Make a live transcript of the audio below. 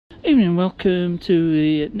Evening, welcome to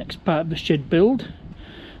the next part of the shed build.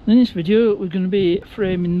 In this video we're going to be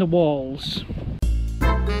framing the walls.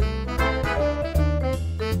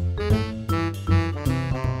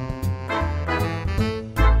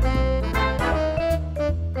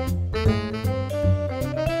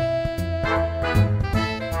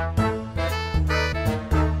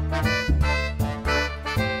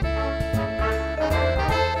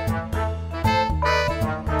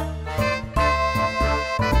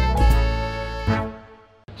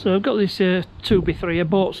 So I've got this 2x3, I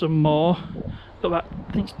bought some more, got about,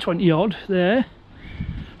 I think it's 20 odd there.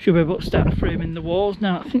 Should be able to start framing the walls.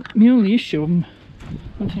 Now I think my only issue, one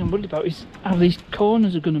thing I'm worried about is how these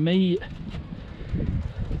corners are going to meet.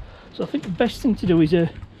 So I think the best thing to do is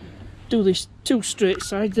do this two straight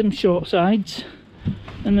sides, them short sides,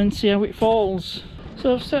 and then see how it falls.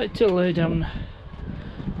 So I've started to lay down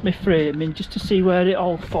my framing just to see where it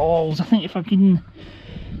all falls. I think if I can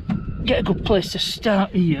get a good place to start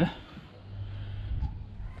here,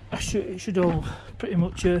 it should all pretty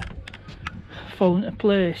much fall into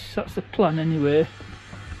place. That's the plan anyway.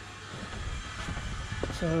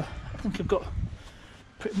 So I think I've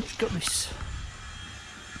pretty much got this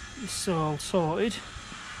all sorted.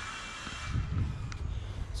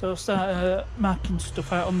 So I'll start marking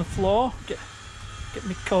stuff out on the floor, get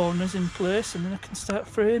my corners in place, and then I can start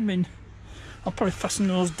framing. I'll probably fasten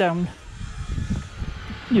those down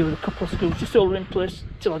with a couple of screws just hold it in place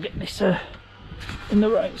till I get this in the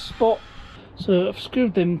right spot. So I've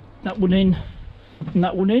screwed that one in and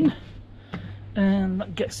that one in, and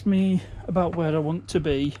that gets me about where I want to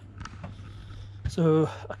be. So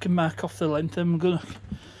I can mark off the length. I'm gonna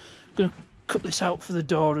cut this out for the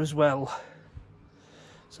door as well,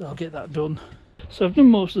 so I'll get that done. So I've done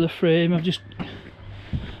most of the frame. I've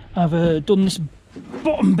done this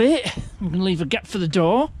bottom bit. I'm gonna leave a gap for the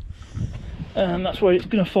door, and that's where it's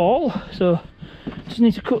going to fall. So just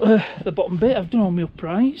need to cut the bottom bit. I've done all my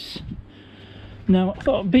uprights. Now I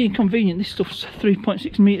thought it'd be inconvenient, this stuff's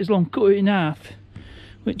 3.6 metres long, cut it in half,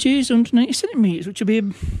 which is 190 centimetres, which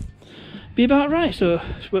will be about right. So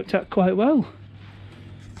it's worked out quite well,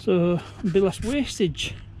 so there'll be less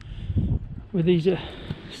wastage with these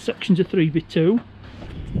sections of 3x2.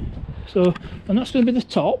 So, and that's going to be the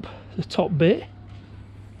top bit.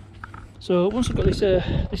 So once I've got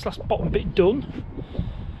this last bottom bit done,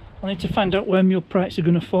 I need to find out where my uprights are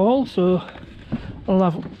going to fall. So I'll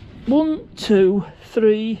have 1, 2,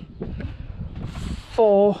 3,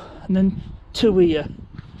 4, and then 2 here.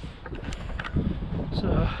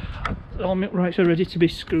 So all my uprights are ready to be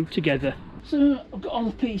screwed together. So I've got all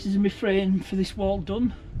the pieces of my frame for this wall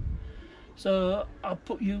done. So I'll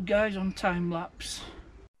put you guys on time lapse.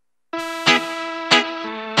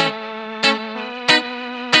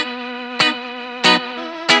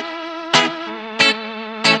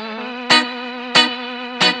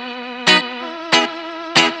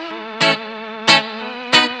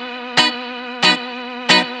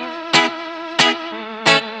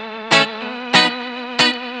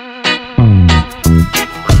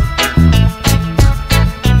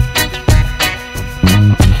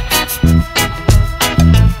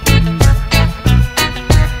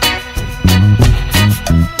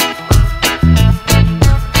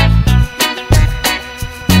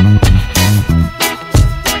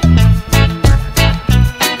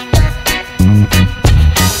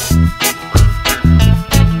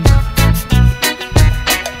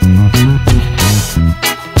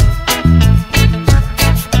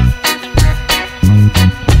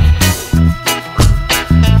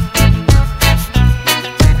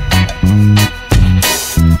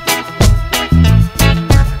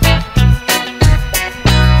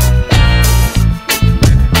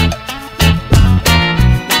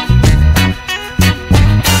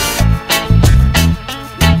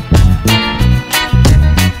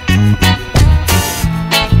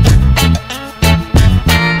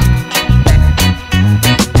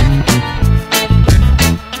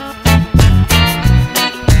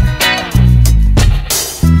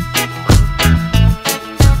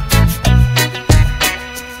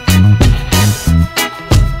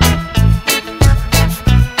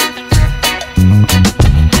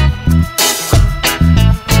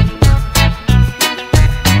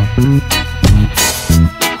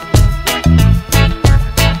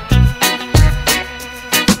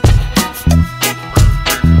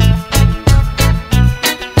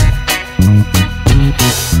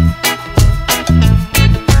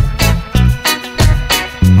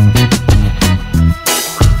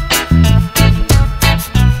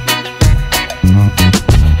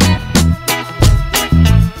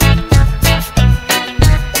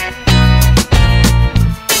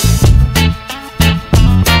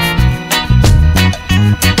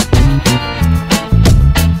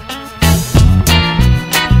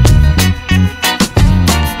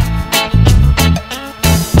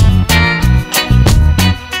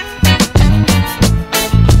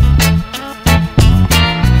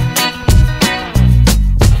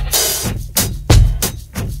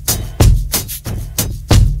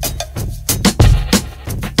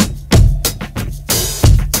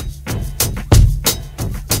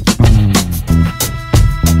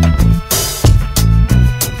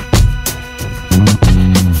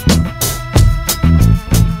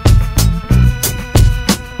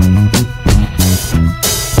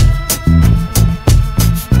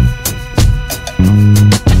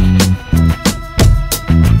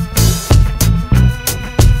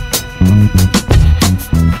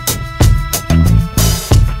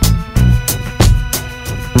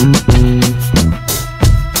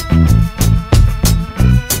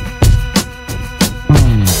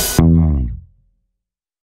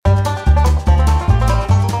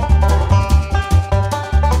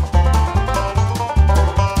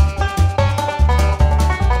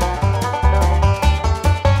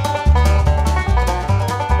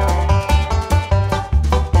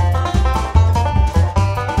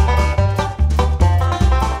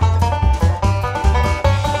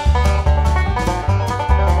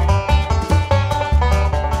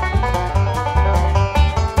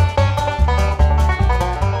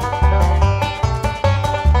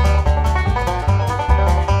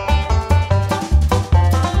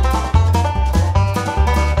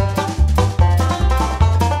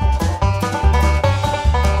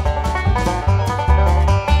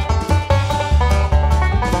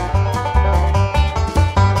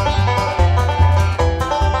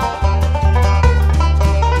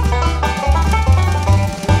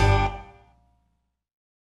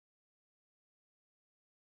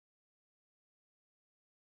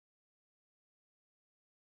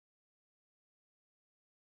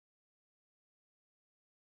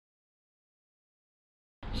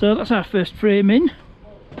 So that's our first frame in.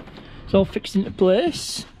 It's all fixed into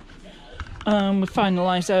place. We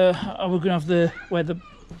finalised how we're going to have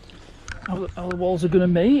how the walls are going to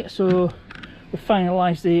meet. So we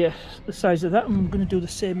finalised the size of that, and we're going to do the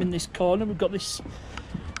same in this corner. We've got this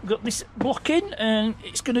block in, and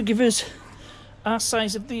it's going to give us our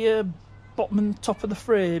size of the bottom and top of the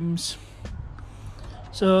frames.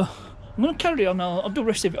 So I'm going to carry on. I'll do the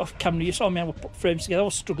rest of it off camera. You saw me how I put frames together. I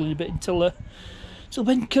was struggling a bit until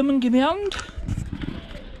Ben come and give me a hand.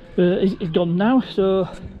 He's gone now, so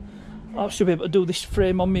I should be able to do this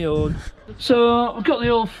frame on my own. So I've got the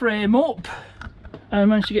old frame up. I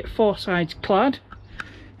managed to get 4 sides clad.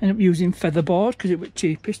 Ended up using featherboard because it was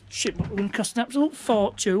cheapest. Shiplap was going to cost an absolute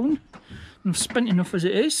fortune. I've spent enough as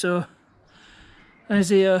it is. So there's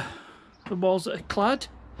the walls that are clad.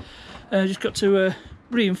 Just got to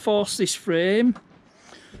reinforce this frame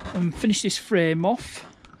and finish this frame off.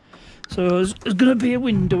 So there's going to be a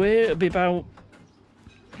window here. It'll be about,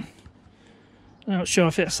 I'm not sure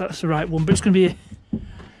if that's the right one, but it's going to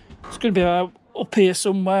be about up here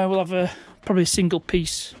somewhere. We'll have probably a single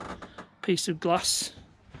piece of glass,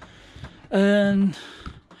 and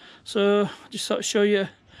so just sort of show you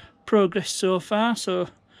progress so far. So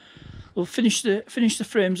we'll finish the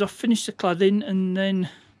frames off, finish the cladding, and then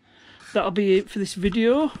that'll be it for this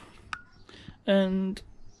video. And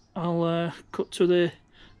I'll cut to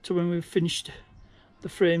when we've finished the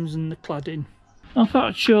frames and the cladding. I thought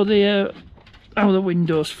I'd show how the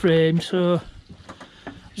windows frame. So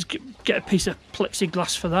just get a piece of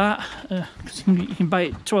plexiglass for that, because you can buy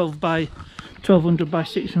it 1200 by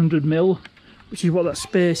 600 mil, which is what that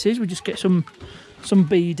space is. We just get some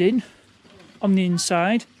beading on the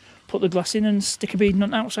inside, put the glass in, and stick a beading on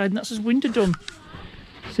the outside, and that's as window done.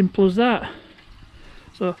 Simple as that.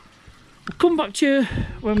 So we'll come back to you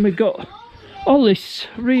when we've got all this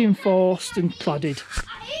reinforced and cladded.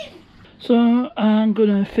 So I'm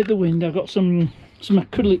gonna fit the window. I've got some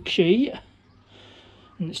acrylic sheet,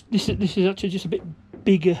 and this is actually just a bit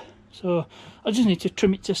bigger, so I just need to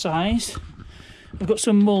trim it to size. I've got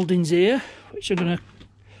some mouldings here which I'm gonna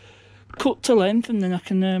cut to length, and then I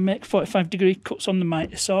can make 45-degree cuts on the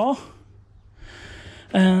miter saw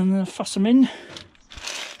and fasten them in.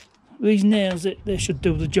 These nails, they should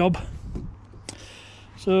do the job.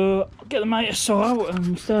 So I'll get the miter saw out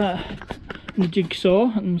and start the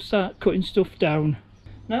jigsaw and start cutting stuff down.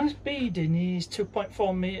 Now this beading is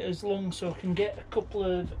 2.4 meters long, so I can get a couple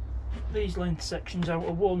of these length sections out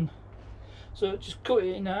of one. So just cut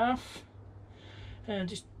it in half and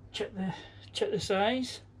just check the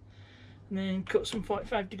size, and then cut some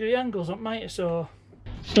 45-degree angles on miter saw.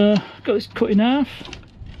 So I've got this cut in half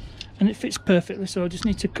and it fits perfectly, so I just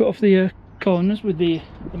need to cut off the corners with the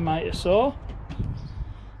miter saw,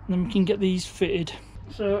 and then we can get these fitted.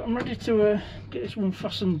 So I'm ready to get this one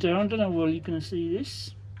fastened down. I don't know how well you're going to see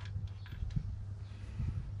this,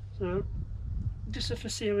 so just have to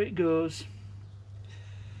see how it goes.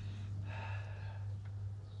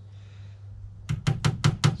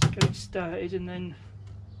 Let's get it started, and then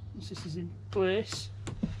once this is in place,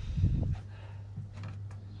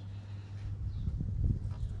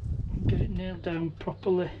 get it nailed down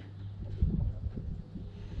properly.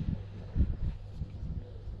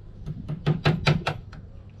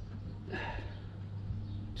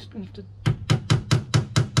 Just going to have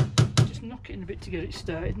to just knock it in a bit to get it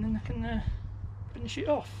started, and then I can finish it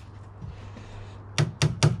off.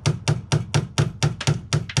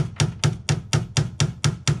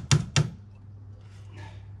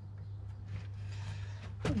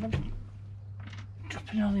 And I'm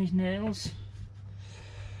dropping all these nails.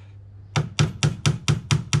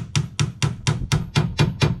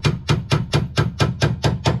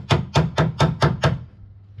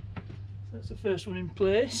 That's the first one in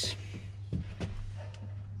place.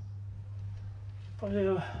 Probably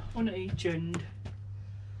one at each end,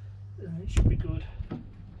 and it should be good.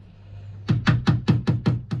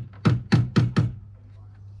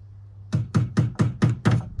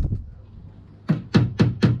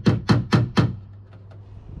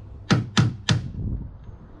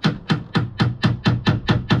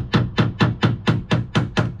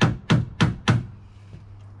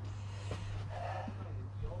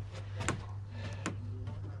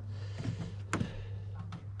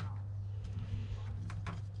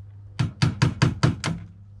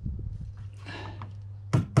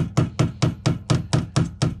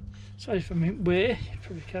 Sorry if I'm in way, you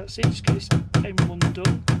probably can't see, just get this M1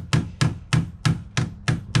 done.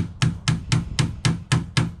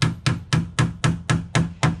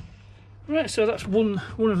 Right, so that's one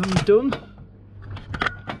of them done.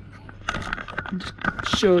 I'll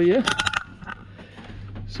just show you.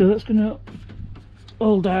 So that's going to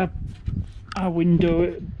hold our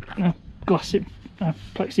window, glass it,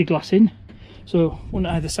 plexiglass in, so one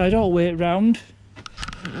either side all the way around,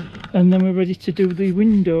 and then we're ready to do the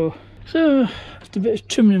window. So after a bit of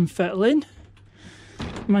trimming and fettling,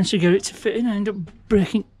 managed to get it to fit in. I ended up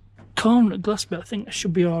breaking corner of glass, but I think that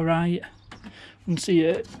should be all right. You can see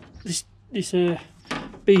this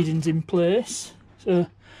beading's in place, so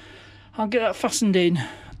I'll get that fastened in. I'll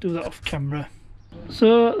do that off camera.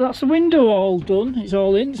 So that's the window all done. It's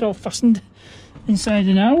all in. It's all fastened inside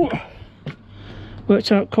and out.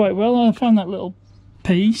 Worked out quite well. I found that little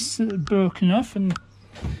piece that had broken off, and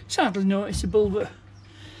it's hardly noticeable, but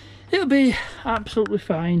it'll be absolutely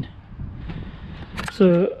fine.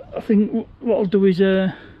 So I think what I'll do is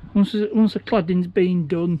once the cladding's been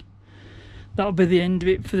done, that'll be the end of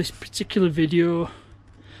it for this particular video,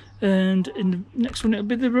 and in the next one it'll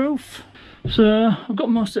be the roof. So I've got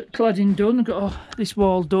most of the cladding done. I've got this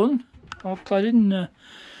wall done, all cladded, and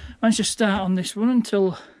managed to start on this one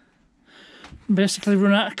until basically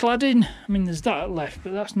run out of cladding. I mean, there's that left,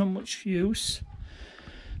 but that's not much use.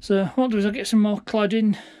 So what I'll do is I'll get some more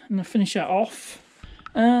cladding and I'll finish that off.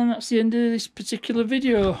 And that's the end of this particular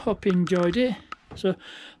video. Hope you enjoyed it. So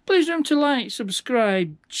please remember to like,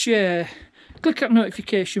 subscribe, share, click that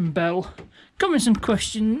notification bell, comments and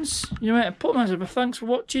questions. You know, put myself a thanks for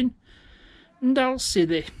watching, and I'll see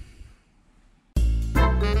you.